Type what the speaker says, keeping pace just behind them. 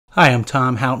Hi, I'm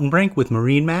Tom Houtenbrink with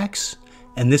MarineMax,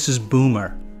 and this is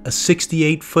Boomer, a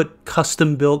 68-foot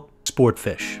custom-built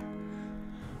sportfish.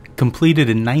 Completed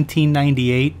in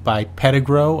 1998 by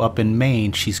Pettegrow up in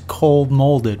Maine, she's cold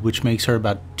molded, which makes her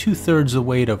about 2/3 the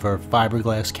weight of her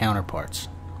fiberglass counterparts.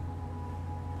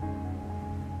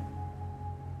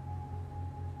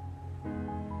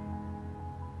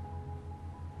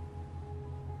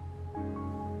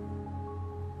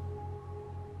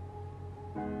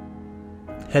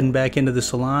 Heading back into the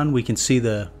salon, we can see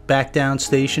the back down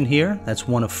station here. That's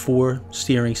one of 4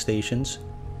 steering stations.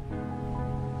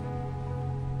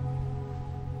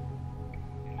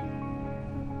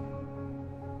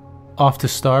 Off to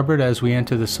starboard as we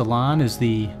enter the salon is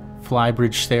the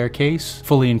flybridge staircase,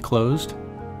 fully enclosed.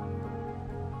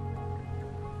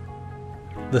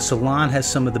 The salon has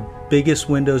some of the biggest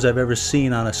windows I've ever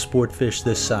seen on a sportfish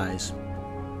this size.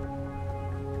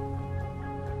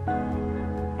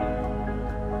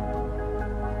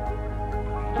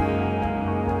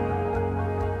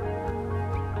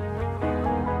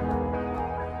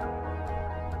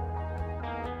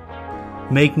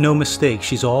 Make no mistake,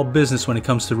 she's all business when it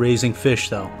comes to raising fish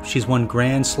though. She's won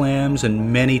Grand Slams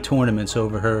and many tournaments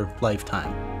over her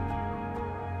lifetime.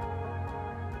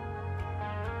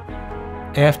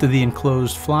 After the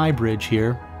enclosed flybridge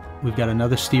here, we've got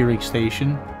another steering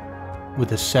station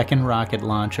with a second rocket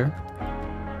launcher,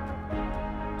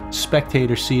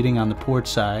 spectator seating on the port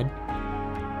side,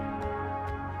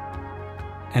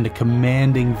 and a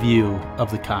commanding view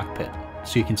of the cockpit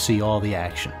so you can see all the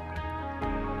action.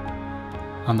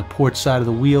 On the port side of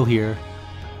the wheel here,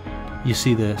 you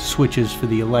see the switches for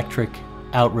the electric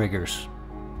outriggers.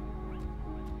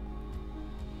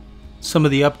 Some of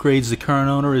the upgrades the current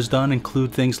owner has done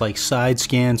include things like side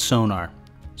scan sonar,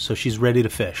 so she's ready to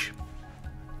fish.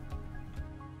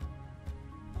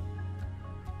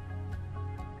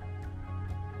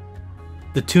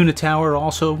 The tuna tower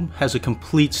also has a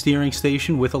complete steering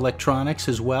station with electronics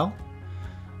as well,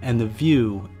 and the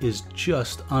view is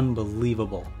just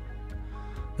unbelievable.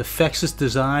 The Fexas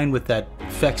design with that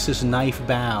Fexas knife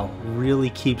bow really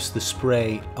keeps the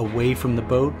spray away from the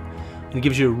boat and it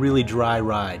gives you a really dry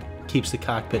ride. It keeps the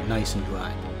cockpit nice and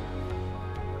dry.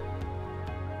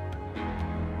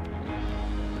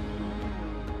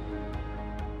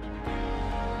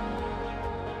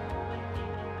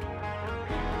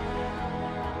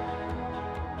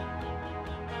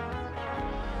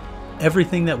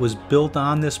 Everything that was built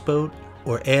on this boat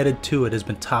or added to it has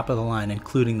been top of the line,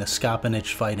 including the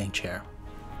Skopinich fighting chair.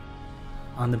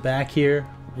 On the back here,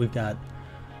 we've got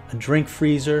a drink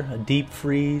freezer, a deep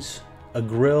freeze, a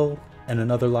grill, and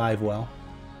another live well.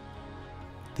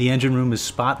 The engine room is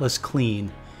spotless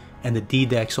clean, and the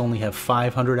D-decks only have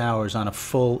 500 hours on a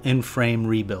full in-frame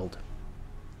rebuild.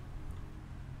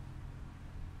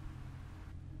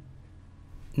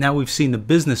 Now we've seen the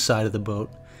business side of the boat,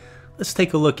 let's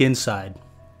take a look inside.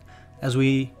 As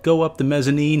we go up the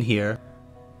mezzanine here,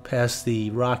 past the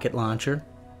rocket launcher,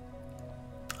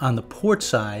 on the port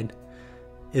side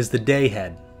is the day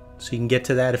head, so you can get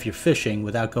to that if you're fishing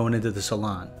without going into the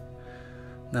salon.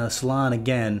 Now the salon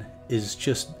again is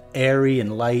just airy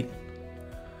and light.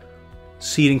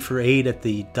 Seating for 8 at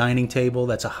the dining table,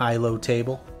 that's a high-low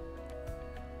table.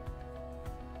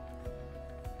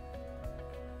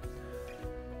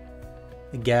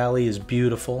 The galley is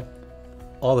beautiful.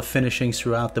 All the finishings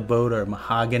throughout the boat are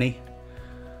mahogany.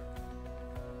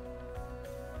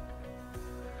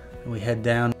 And we head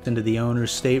down into the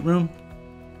owner's stateroom.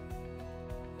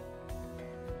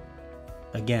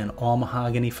 Again, all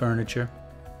mahogany furniture.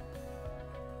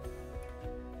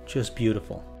 Just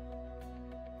beautiful.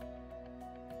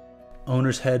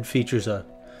 Owner's head features a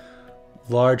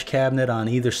large cabinet on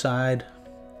either side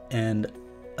and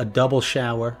a double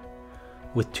shower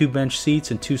with 2 bench seats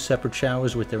and 2 separate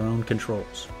showers with their own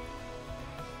controls.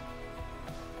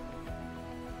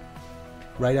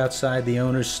 Right outside the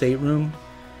owner's stateroom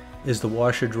is the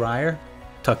washer dryer,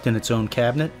 tucked in its own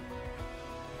cabinet.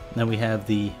 Then we have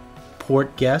the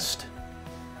port guest,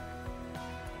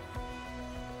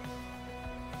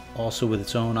 also with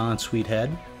its own ensuite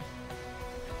head.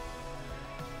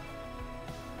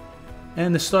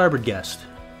 And the starboard guest.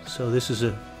 So this is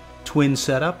a twin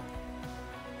setup,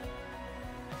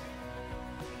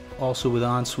 also with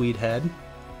ensuite head,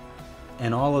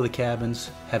 and all of the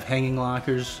cabins have hanging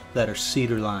lockers that are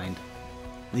cedar lined.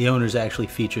 The owner's actually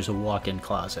features a walk-in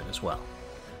closet as well.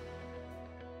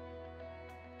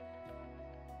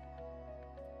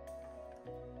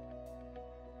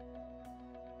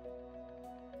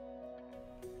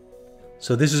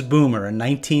 So this is Boomer, a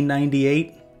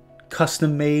 1998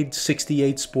 custom-made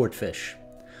 68 sportfish.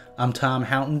 I'm Tom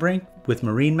Houtenbrink with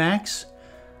MarineMax,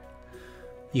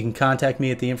 You can contact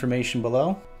me at the information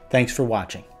below. Thanks for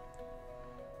watching.